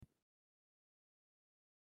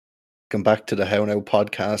Welcome back to the How Now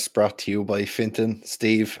podcast, brought to you by Fintan,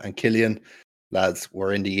 Steve, and Killian. Lads,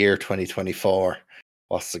 we're in the year 2024.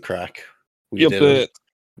 What's the crack? We did it.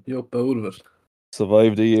 Yup, out of it.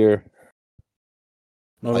 Survived a year.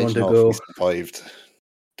 Not I one don't to know if go. we survived.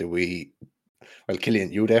 Do we? Well,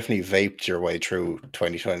 Killian, you definitely vaped your way through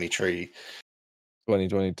 2023.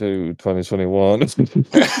 2022, 2021.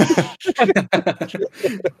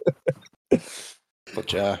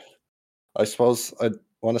 But yeah, I suppose I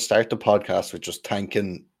want to start the podcast with just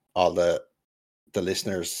thanking all the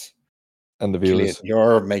listeners. And the Killian, viewers.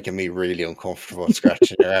 you're making me really uncomfortable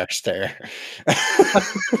scratching your arse there.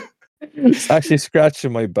 It's actually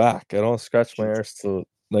scratching my back. I don't scratch my arse till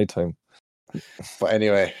nighttime. But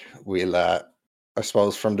anyway, we'll I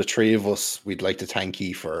suppose from the three of us, we'd like to thank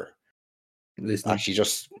you for Listening. actually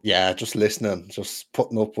just listening, just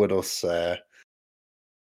putting up with us. I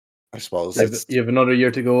suppose You have another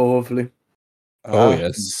year to go, hopefully. Oh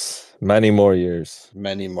yes, many more years.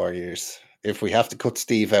 Many more years. If we have to cut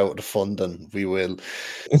Steve out of the funding, we will.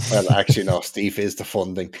 Well, actually, no, Steve is the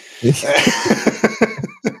funding.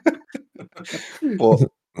 But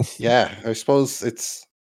yeah, I suppose it's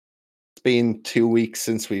been 2 weeks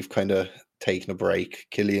since we've kind of taken a break.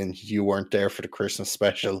 Killian, you weren't there for the Christmas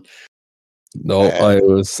special. No, I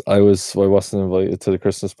wasn't invited to the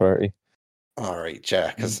Christmas party. All right,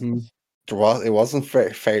 yeah, because it wasn't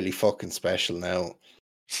fairly fucking special now.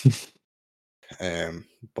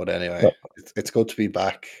 But anyway, it's good to be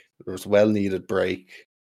back. There was a well-needed break.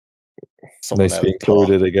 Nice to be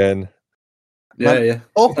included again. Yeah.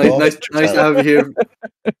 Nice to have you here.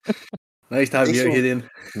 Nice to have you here, Gideon.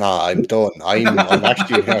 No, I'm done. I'm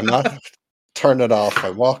actually. I'm not. Turn it off.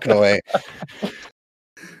 I'm walking away.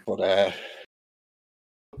 But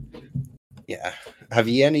yeah. Have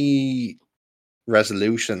you any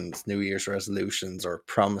resolutions, New Year's resolutions, or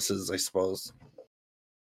promises? I suppose.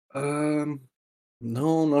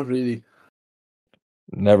 No, not really.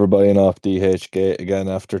 Never buying off DH Gate again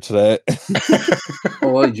after today.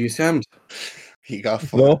 Oh, why you Sam's? He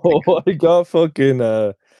got no, I got fucking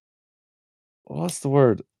what's the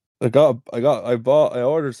word? I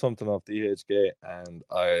ordered something off DH Gate and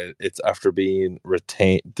it's after being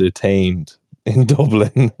detained in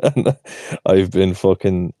Dublin, and I've been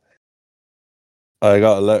fucking. I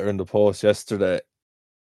got a letter in the post yesterday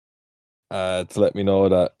to let me know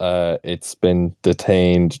that it's been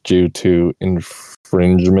detained due to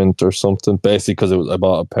infringement or something. Basically, because I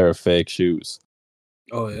bought a pair of fake shoes.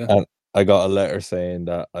 Oh yeah. And I got a letter saying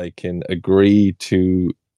that I can agree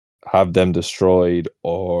to have them destroyed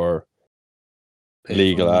or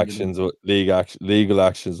legal actions will be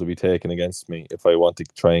taken against me if I want to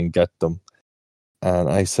try and get them. And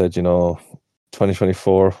I said,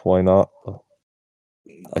 2024, why not?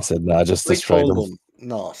 I said, nah, just destroy them.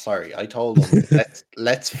 No, sorry. I told them,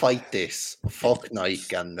 let's fight this. Fuck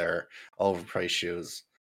Nike and their overpriced shoes.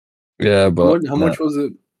 Yeah, but how much was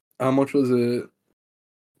it? How much was it?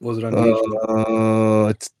 Was it on digital?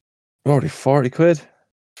 It's already 40 quid.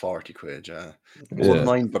 40 quid, yeah. It wasn't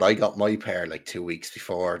mine, but I got my pair like 2 weeks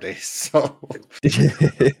before this. So it's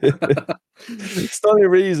the only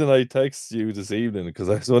reason I texted you this evening, because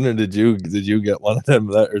I was wondering, did you get one of them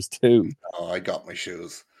letters too? Oh, I got my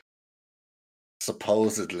shoes.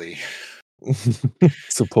 Supposedly.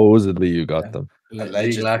 Supposedly you got them.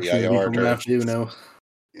 Allegedly, I ordered. After you now.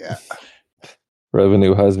 Yeah.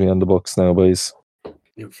 Revenue has me on the books now, boys.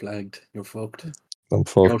 You're flagged. You're fucked. I'm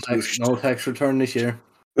fucked. No tax return this year.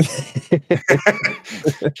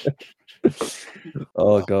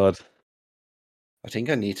 Oh God. I think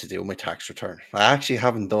I need to do my tax return. I actually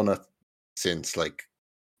haven't done it since like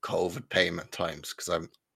COVID payment times, because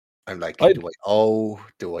I'm like, do I owe?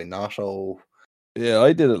 Do I not owe? Yeah,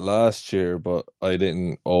 I did it last year, but I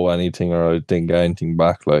didn't owe anything, or I didn't get anything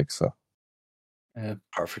back. Like, so.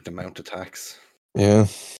 Perfect amount of tax. Yeah,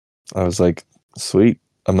 I was like, sweet.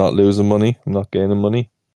 I'm not losing money. I'm not gaining money.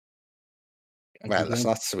 Well, it's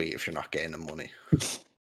not sweet if you're not gaining money.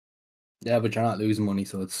 Yeah, but you're not losing money,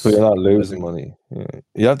 so it's. But you're not losing money. Yeah.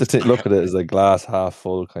 You have to look at it as a glass half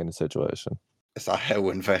full kind of situation. Is that how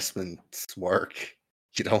investments work?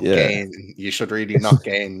 You don't gain. You should really not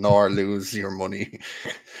gain nor lose your money.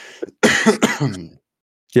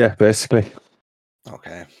 Yeah, basically.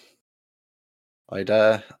 Okay. I'd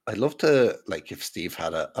love to, like, if Steve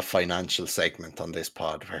had a financial segment on this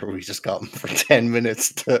pod where we just got him for 10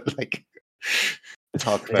 minutes to like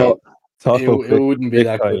talk about. It wouldn't be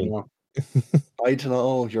that good. No. I don't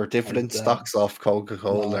know. Your dividend stocks off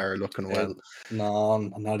Coca-Cola are looking well. No,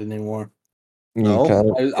 not anymore. No,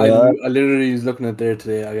 I literally was looking at there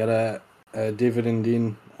today. I got a dividend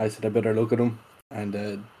in. I said I better look at them,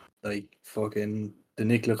 and like fucking the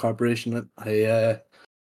Nicola Corporation. I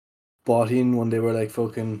bought in when they were like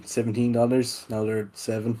fucking $17. Now they're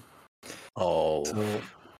 $7. Oh,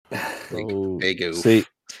 so big oof.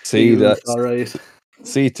 See that? All right.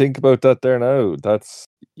 See, think about that there now. That's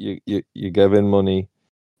you give in money.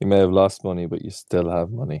 You may have lost money, but you still have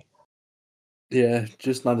money. Yeah,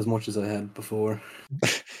 just not as much as I had before.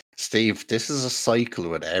 Steve, this is a cycle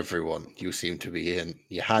with everyone you seem to be in.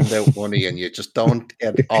 You hand out money and you just don't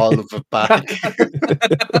get all of it back.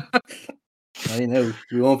 I know.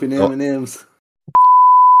 We won't be naming names.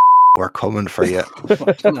 We're coming for you. I'm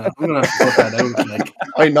gonna have to put that out. Like,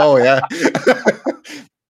 I know, yeah.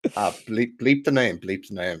 Bleep the name. Bleep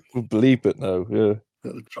the name. Bleep it now. Yeah.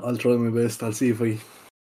 I'll try my best. I'll see if I.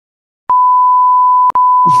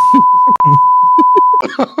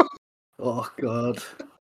 Oh God.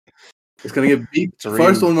 It's gonna get beeped. The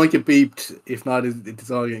first one might get beeped. If not,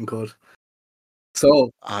 it's all getting cut.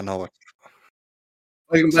 So I know it.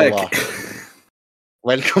 Welcome back.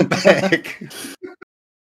 Welcome back.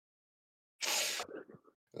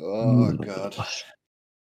 Oh God.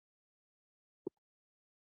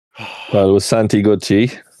 Well, was Santi good to you?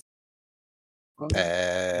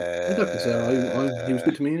 I'd have to say he was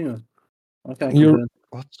good to me anyway. I can't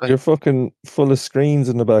You're fucking full of screens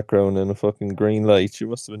in the background and a fucking green light. You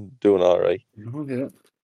must have been doing all right. Okay.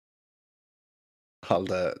 Hold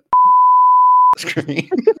the screen.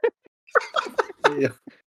 Yeah,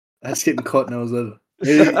 that's getting cut now as well.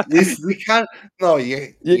 We can't. No,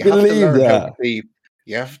 you have to learn how to bleep.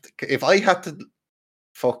 You have to. If I had to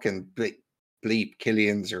fucking bleep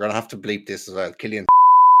Killian's, you're gonna have to bleep this as well, Killian.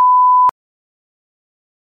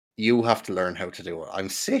 You have to learn how to do it. I'm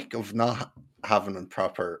sick of not having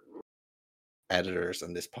proper editors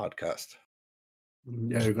on this podcast.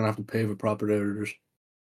 Yeah, you're gonna have to pay for proper editors.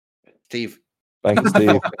 Steve. Thank you,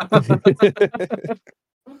 Steve.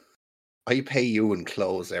 I pay you in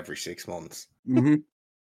clothes every 6 months. Mm-hmm.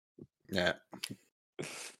 Yeah.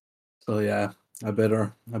 So yeah, I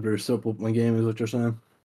better step up my game, is what you're saying.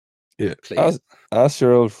 Yeah. Ask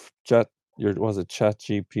your old chat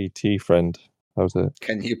GPT friend. How's it?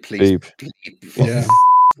 Can you please bleep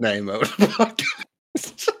name out of the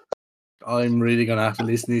podcast? I'm really gonna have to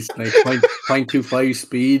listen to this like 0.25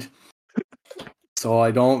 speed, so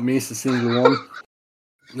I don't miss a single one.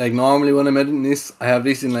 Like normally when I'm editing this, I have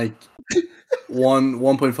this in like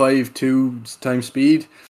 1.5, 2 times speed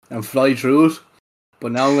and fly through it.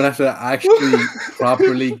 But now I'm gonna have to actually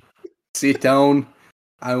properly sit down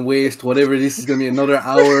and waste whatever this is gonna be another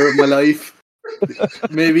hour of my life,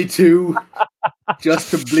 maybe 2,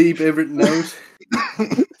 just to bleep everything out.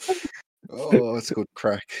 Oh, it's good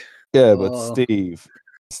crack. Yeah, but Steve,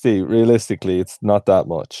 realistically, it's not that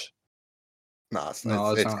much. No, it's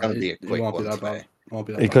gonna be a quick one today.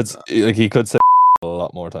 He could say a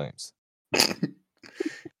lot more times.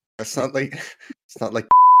 It's not like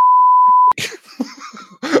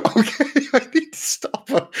okay, I need to stop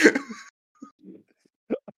it.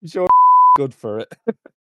 Sure, good for it.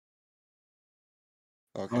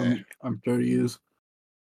 Okay. I'm 30 years.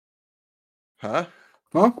 Huh?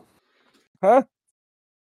 Ah,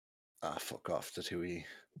 fuck off the 2E.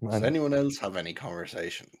 Does anyone else have any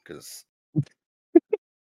conversation? Because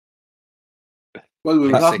well,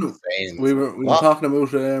 we were talking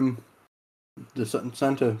about the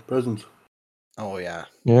Santa present. Oh yeah.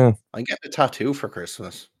 Yeah. I'm getting a tattoo for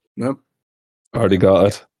Christmas. Yep. Already got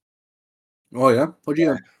it. Oh yeah. What'd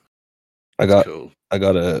you get? Cool. I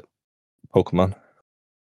got a Pokemon.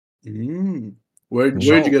 Where'd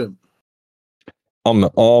you get it? On my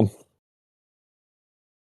arm.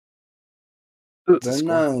 Very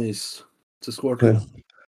nice. It's a Squirtle.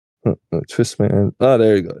 Twist my arm. Oh,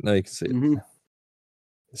 there you go. Now you can see it. Mm-hmm.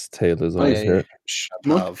 His tail is over here. How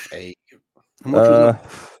much is it?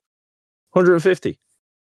 150.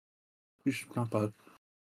 Not bad.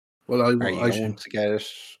 Well, are you going to get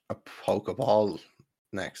a Pokeball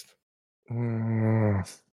next? I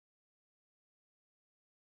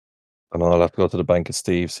know, I'll have to go to the bank of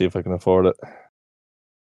Steve, see if I can afford it.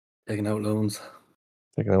 Taking out loans.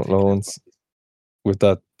 With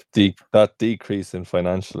that decrease in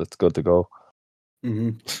financial, it's good to go.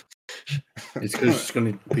 Mm-hmm. It's just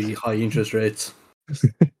going to be high interest rates.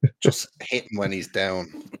 Just hit him when he's down.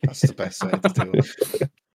 That's the best way to do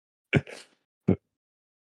it.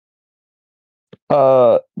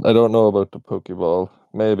 I don't know about the Pokeball.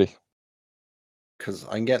 Maybe. Because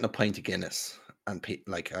I'm getting a pint of Guinness, and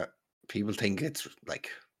people think it's like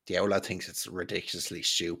the outlet thinks it's ridiculously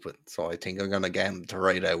stupid. So I think I'm gonna get him to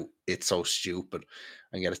write out "It's so stupid"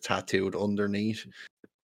 and get it tattooed underneath.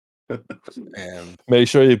 Make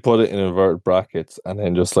sure you put it in inverted brackets and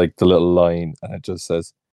then just like the little line, and it just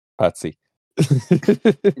says Patsy.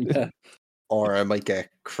 Yeah. Or I might get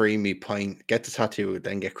get the tattoo,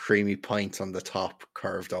 then get creamy points on the top,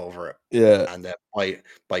 curved over it, Yeah. and then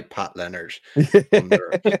by Pat Leonard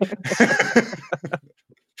under.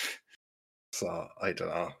 So I don't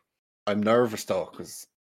know. I'm nervous though because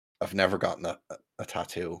I've never gotten a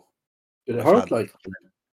tattoo. Did it I've hurt? had, Like,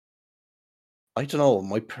 I don't know.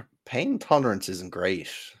 My pain tolerance isn't great.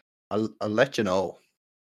 I'll let you know.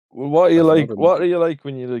 Well, what are you I've like? another What are you like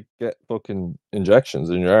when you like get fucking injections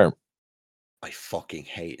in your arm? I fucking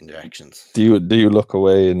hate injections. Do you look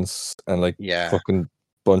away and like Yeah. fucking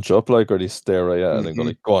bunch up like, or do you stare right at it and go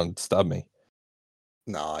like, go on, stab me?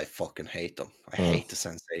 No, I fucking hate them. I Hmm. hate the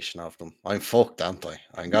sensation of them. I'm fucked, aren't I?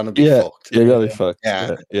 I'm gonna be Yeah, fucked. you gotta be fucked.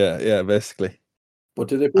 Yeah. Yeah, basically. but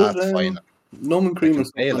did they put That's fine. numbing I cream can and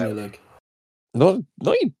stuff bail on you? out. Like, No,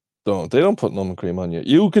 you don't. They don't put numbing cream on you.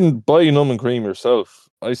 You can buy numbing cream yourself.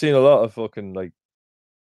 I've seen a lot of fucking like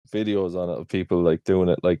videos on it of people like doing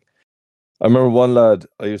it. Like, I remember one lad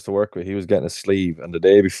I used to work with. He was getting a sleeve, and the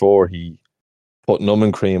day before he put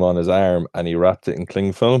numbing cream on his arm and he wrapped it in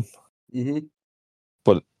cling film. mm-hmm.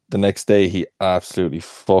 But the next day he absolutely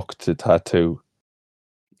fucked the tattoo.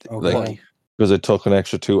 Okay. Like, because it took an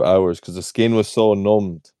extra 2 hours because the skin was so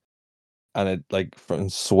numbed and it like from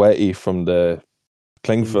sweaty from the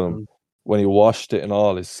cling film. When he washed it and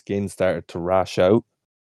all, his skin started to rash out.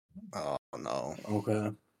 Oh no. Okay.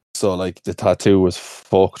 So like the tattoo was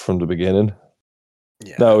fucked from the beginning.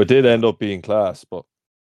 Yeah. Now it did end up being class, but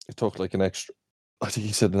it took like an extra. I think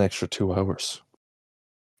he said an extra 2 hours.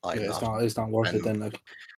 It's not worth it then. Like,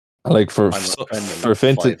 And like for I'm not spending for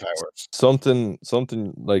 5 Finton, hours.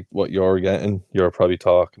 something like what you're getting, you're probably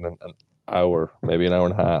talking an hour, maybe an hour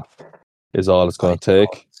and a half, is all it's going to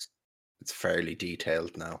take. It's fairly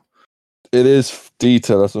detailed now. It is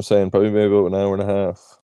detailed. That's what I'm saying. Probably maybe about an hour and a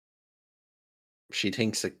half. She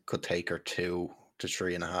thinks it could take her 2 to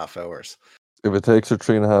 3.5 hours. If it takes her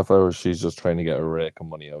 3.5 hours, she's just trying to get a rake of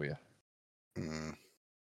money out of you. Mm.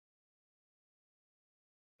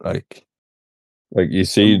 Like you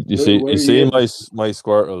see my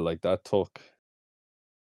Squirtle, like that took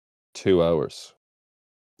 2 hours.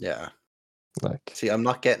 Yeah. Like, see, I'm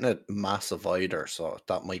not getting it massive either, so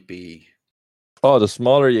that might be. Oh, the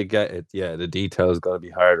smaller you get it, yeah, the detail is going to be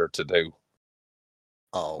harder to do.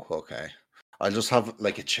 Oh, okay. I'll just have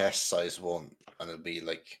like a chest size one, and it'll be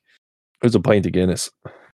like. There's a pint of Guinness.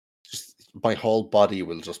 Just my whole body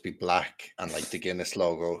will just be black and like the Guinness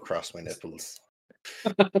logo across my nipples.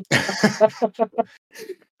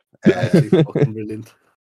 actually fucking brilliant.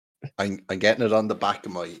 I'm getting it on the back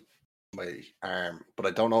of my arm, but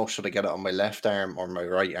I don't know should I get it on my left arm or my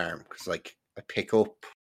right arm because like I pick up.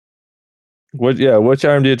 Which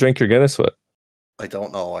arm do you drink your Guinness with? I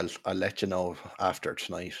don't know. I'll let you know after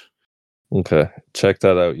tonight. Okay, check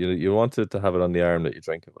that out. You wanted to have it on the arm that you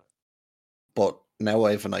drink it with. But now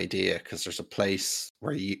I have an idea because there's a place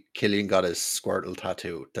where Killian got his Squirtle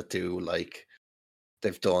tattoo that do like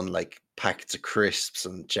they've done like packets of crisps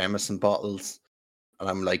and Jameson bottles. And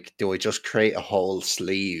I'm like, do I just create a whole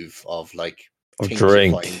sleeve of like things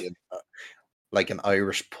drink, you find in like an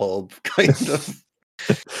Irish pub kind of?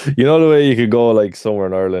 You know the way you could go like somewhere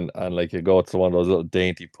in Ireland and like you go to one of those little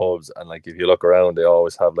dainty pubs and like if you look around they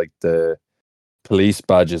always have like the police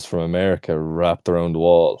badges from America wrapped around the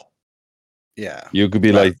wall. Yeah. You could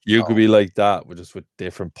be could be like that with just with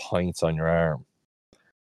different pints on your arm.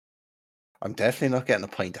 I'm definitely not getting a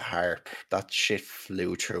pint of harp. That shit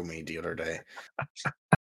flew through me the other day.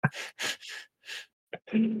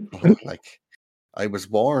 Like I was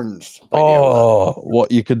warned by the old lad.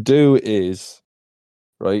 What you could do is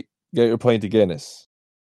right, get your pint of Guinness.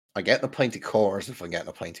 I'm getting a pint of Coors if I'm getting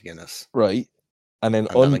a pint of Guinness. Right. And then,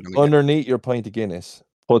 then underneath your pint of Guinness,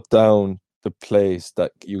 put down the place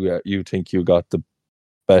that you think you got the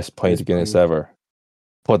best pint of Guinness ever.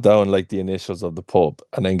 Put down like the initials of the pub,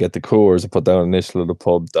 and then get the Coors and put down initial of the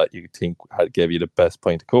pub that you think gave you the best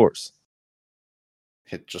pint of Coors.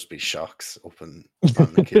 It'd just be shocks up and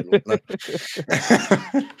around the kid.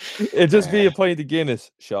 It'd just be a pint of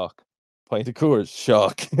Guinness, shock. Pint of Coors,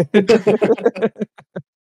 shock.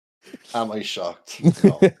 Am I shocked?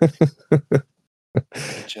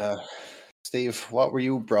 No. Steve, what were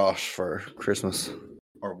you brought for Christmas?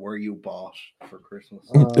 Or were you bought for Christmas?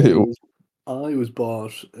 I was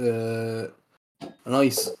bought a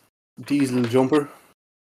nice diesel jumper.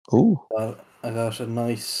 Ooh. I got a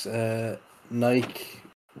nice Nike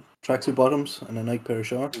tracksuit bottoms and a Nike pair of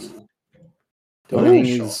shorts. The only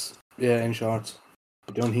thing is, in shorts.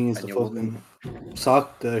 But the only thing is the fucking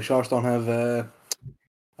sock. The shorts don't have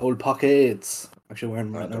old pockets. Actually,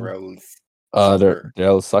 wearing them right now. They're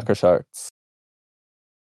old soccer shorts.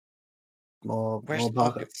 No, Where's no the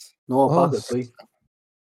pocket. pockets? No Oh, pocket, boy.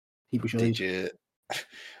 Keep it Did shite. you?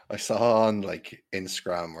 I saw on like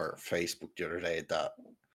Instagram or Facebook the other day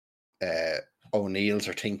that O'Neill's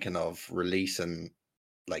are thinking of releasing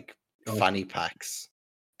like Oh. fanny packs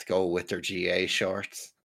to go with their GA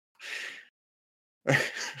shorts.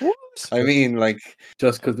 what? I mean, like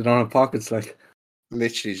Just because they don't have pockets, like,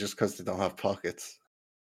 literally just because they don't have pockets.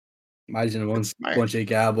 imagine a It's smart. bunch of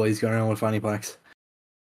gal boys going around with fanny packs.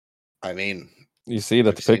 I mean, You see it at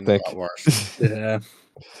I've the seen a picnic. lot worse. Yeah.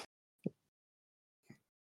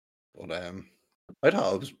 But I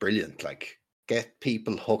thought it was brilliant. Like, get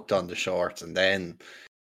people hooked on the shorts and then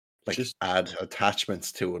like Just- add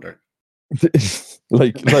attachments to it. Or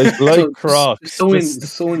like So, Crocs. sew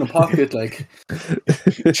in the pocket, like.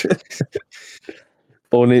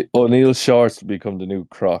 O'Neill's shorts become the new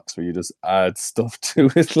Crocs, where you just add stuff to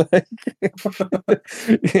it. Like,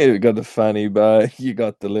 you got the fanny bag, you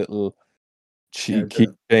got the little cheap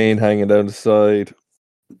keychain hanging down the side.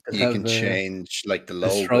 you can change like the the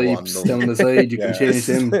logo on stripes them. down the side. You can change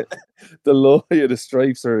them. The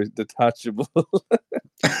stripes are detachable.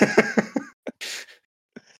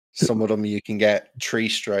 Some of them you can get 3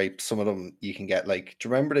 stripes. Some of them you can get like. Do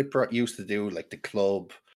you remember they used to do like the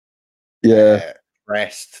club? Yeah,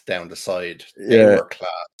 crest down the side. Yeah. They were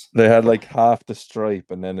class. they had like half the stripe,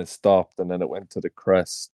 and then it stopped, and then it went to the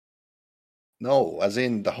crest. No, as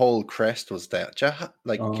in the whole crest was down.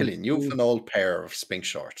 Like Killian, you have cool. an old pair of Spink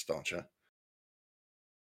shorts, don't you?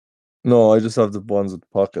 No, I just have the ones with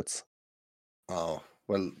pockets. Oh,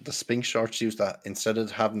 well, the Spink shorts used that instead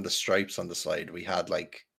of having the stripes on the side, we had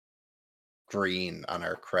like green on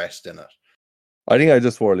our crest in it. I think I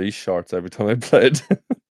just wore these shorts every time I played.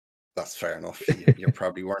 That's fair enough. You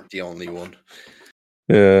probably weren't the only one.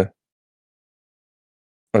 Yeah.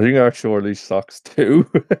 I think I actually wore these socks too.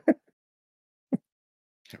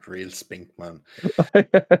 Real Spink, man. I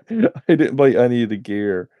didn't buy any of the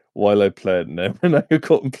gear while I played, and then when I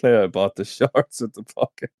couldn't play, I bought the shorts with the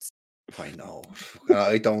pockets. I know.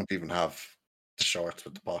 I don't even have the shorts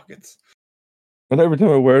with the pockets. And every time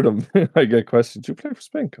I wear them, I get questions. Do you play for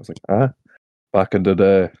Spink? I was like, back in the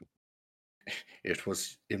day. It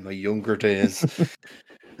was in my younger days.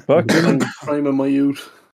 Prime of my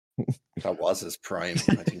youth. That was his prime,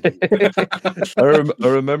 I think. I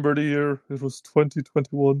remember the year. It was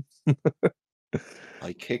 2021.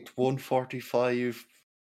 I kicked 145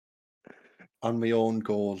 on my own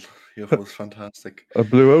goal. It was fantastic. I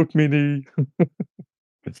blew out my knee.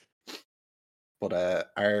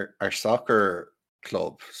 But our soccer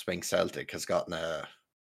club, Spink Celtic, has gotten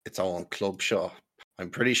its own club shop. I'm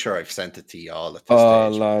pretty sure I've sent it to you all at this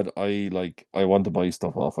stage. Lad, I want to buy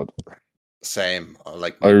stuff off it. Same.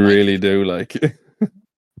 Like I really do. Like,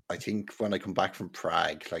 I think when I come back from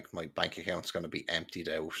Prague, like my bank account's going to be emptied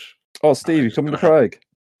out. oh, Steve, you coming to Prague?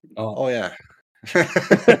 Oh yeah.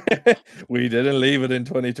 We didn't leave it in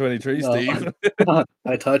 2023, No. Steve.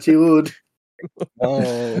 I thought you would.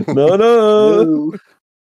 No. No.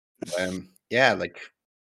 Yeah, like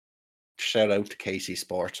shout out to KC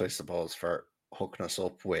Sports, I suppose, for hooking us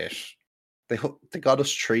up with. They got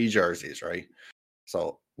us 3 jerseys, right?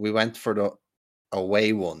 So we went for the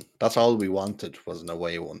away one. That's all we wanted was an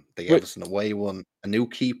away one. They gave us an away one, a new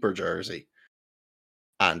keeper jersey,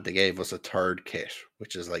 and they gave us a third kit,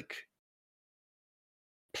 which is like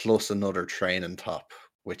plus another training top,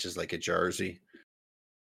 which is like a jersey.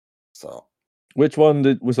 So which one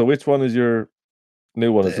is your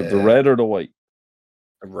new one? Is it the red or the white?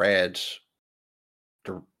 The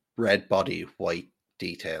red body, white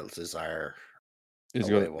details is our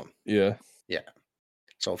away one. Yeah. Yeah.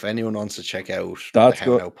 So if anyone wants to check out That's the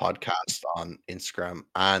How Now podcast on Instagram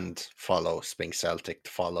and follow Spink Celtic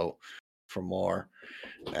to follow for more.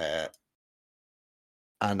 And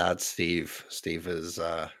add Steve. Steve's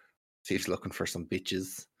looking for some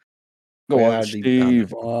bitches. Go on,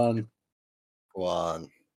 Steve. Go on.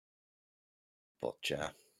 But yeah.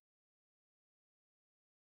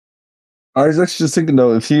 I was actually just thinking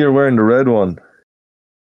though, if you're wearing the red one,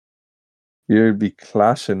 you'd be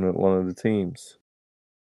clashing with one of the teams.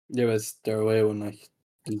 Yeah, it's their away one, like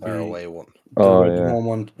their away one. Oh yeah. Home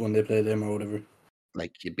one when they play them or whatever.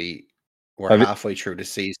 Like we're halfway through the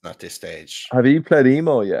season at this stage. Have you played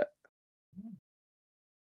emo yet?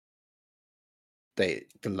 The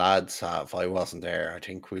lads have. I wasn't there. I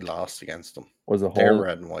think we lost against them. Was it They're home?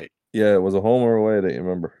 red and white. Yeah, it was a home or away that you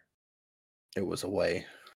remember? It was away.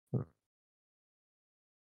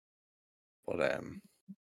 But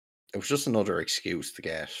it was just another excuse to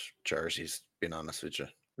get jerseys, being honest with you.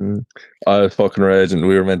 I was fucking raging.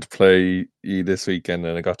 We were meant to play this weekend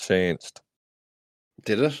and it got changed.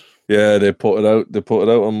 Did it? Yeah, they put it out. They put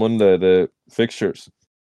it out on Monday, the fixtures,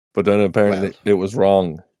 but then apparently Well. it was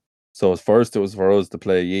wrong. So at first it was for us to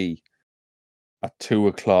play Ye at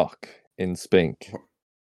 2:00 in Spink.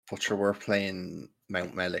 But we're playing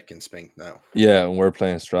Mount Mellick in Spink now. Yeah, and we're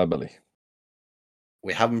playing Stradbally.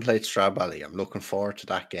 We haven't played Stradbally. I'm looking forward to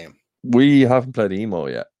that game. We haven't played Emo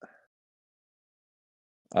yet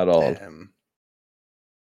at all.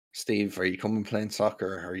 Steve, are you coming playing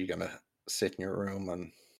soccer, or are you gonna sit in your room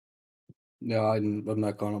and? No, I'm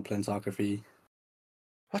not going to play soccer for you.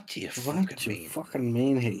 What do you What you mean? fucking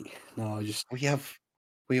mean, he? No, I just We have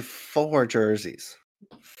 4 jerseys.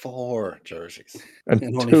 4 jerseys. And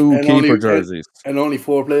and only- two and keeper only- jerseys. and only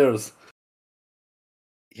 4 players.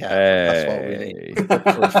 Yeah, that's what we need Hey. for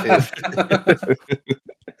a 5th.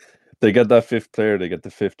 They get that 5th player, they get the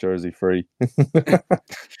 5th jersey free.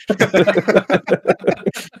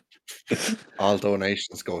 All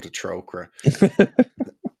donations go to Trocra.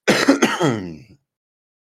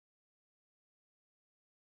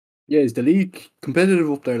 Yeah, is the league competitive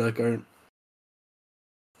up there? Like, or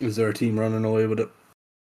is there a team running away with it?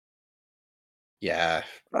 Yeah,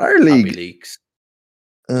 Our Abbey league, Leagues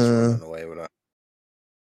is running away with it.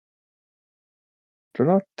 they're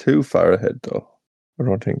not too far ahead though. I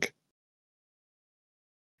don't think.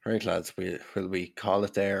 Right, lads, will we call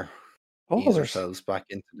it there? Oh, Ease there's- ourselves back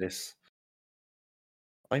into this.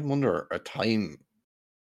 I'm under a time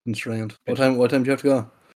Constrained. What time do you have to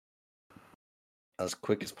go? as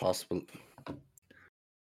quick as possible.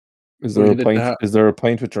 Is there We a did pint? that. Is there a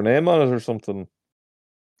pint with your name on it or something?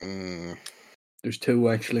 There's 2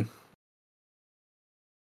 actually.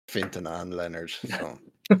 Finton and Leonard. So,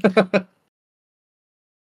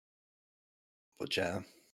 but yeah,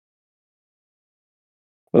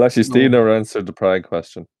 Well, actually, Steve No. never answered the Prague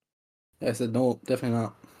question. I said no, definitely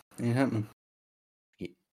not. Ain't happening.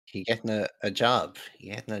 he getting a job. He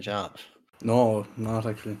getting a job. No, not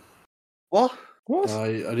actually. What? What?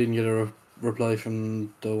 I didn't get a reply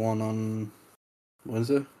from the one on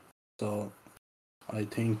Wednesday, so I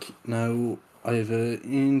think now I have not an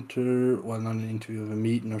interview, I have a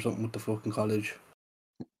meeting or something with the fucking college.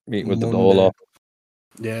 Meeting with the Monday. Dolo.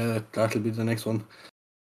 Yeah, that'll be the next one.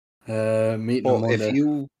 Meeting on Well,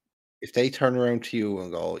 Monday. if they turn around to you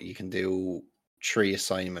and go, you can do 3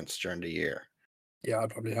 assignments during the year. Yeah, I'd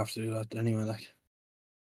probably have to do that anyway. Like,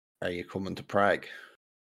 Are you coming to Prague?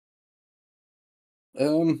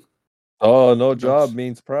 Oh, no That's- job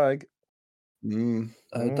means Prague.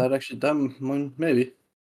 that actually, maybe.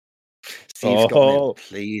 Steve's going Oh. in.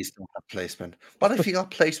 Please don't have placement. What if you got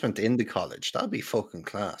placement in the college? That'd be fucking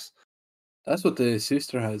class. That's what the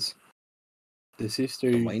sister has. The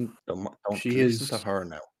sister, Don't she listen is- to her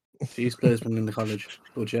now. she's placement in the college.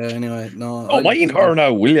 But yeah, anyway, no. Oh, mind her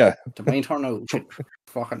now, will ya? To mind her now.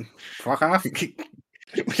 Fuck off.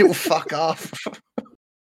 You fuck off.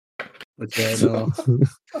 But yeah, no.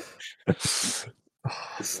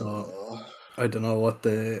 So I don't know what's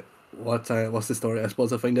the story. I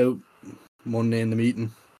suppose I'll find out Monday in the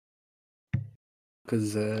meeting.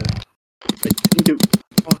 Because I think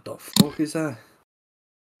what the fuck is that?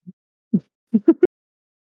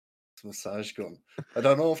 It's a massage gun. I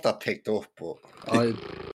don't know if that picked up, but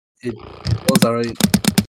It was alright.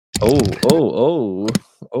 Oh.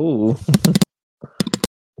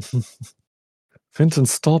 Finton,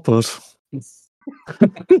 stop it.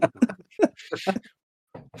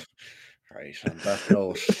 right, on that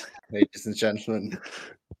note, ladies and gentlemen.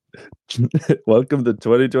 Welcome to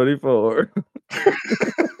 2024.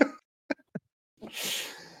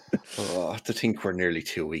 To think we're nearly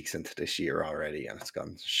 2 weeks into this year already, and it's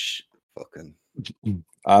gone fucking.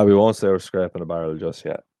 We won't say we're scraping a barrel just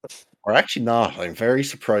yet. We're actually not. I'm very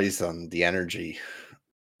surprised on the energy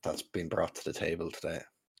that's been brought to the table today.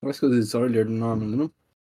 That's because it's earlier than normal, isn't it?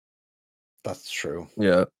 That's true.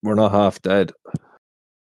 Yeah, we're not half dead.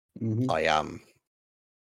 Mm-hmm. I am.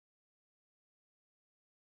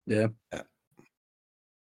 Yeah.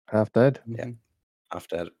 Half dead? Yeah. Half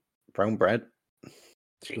dead. Brown bread.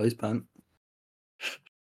 Slice pan.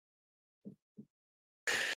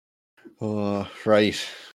 Oh, right.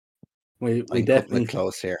 We I'm definitely cutting it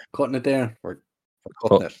close here. cutting it there. We're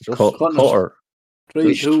cutting it. Just Cut her. 3,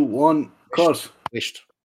 Wished. 2, 1, cut. Wished.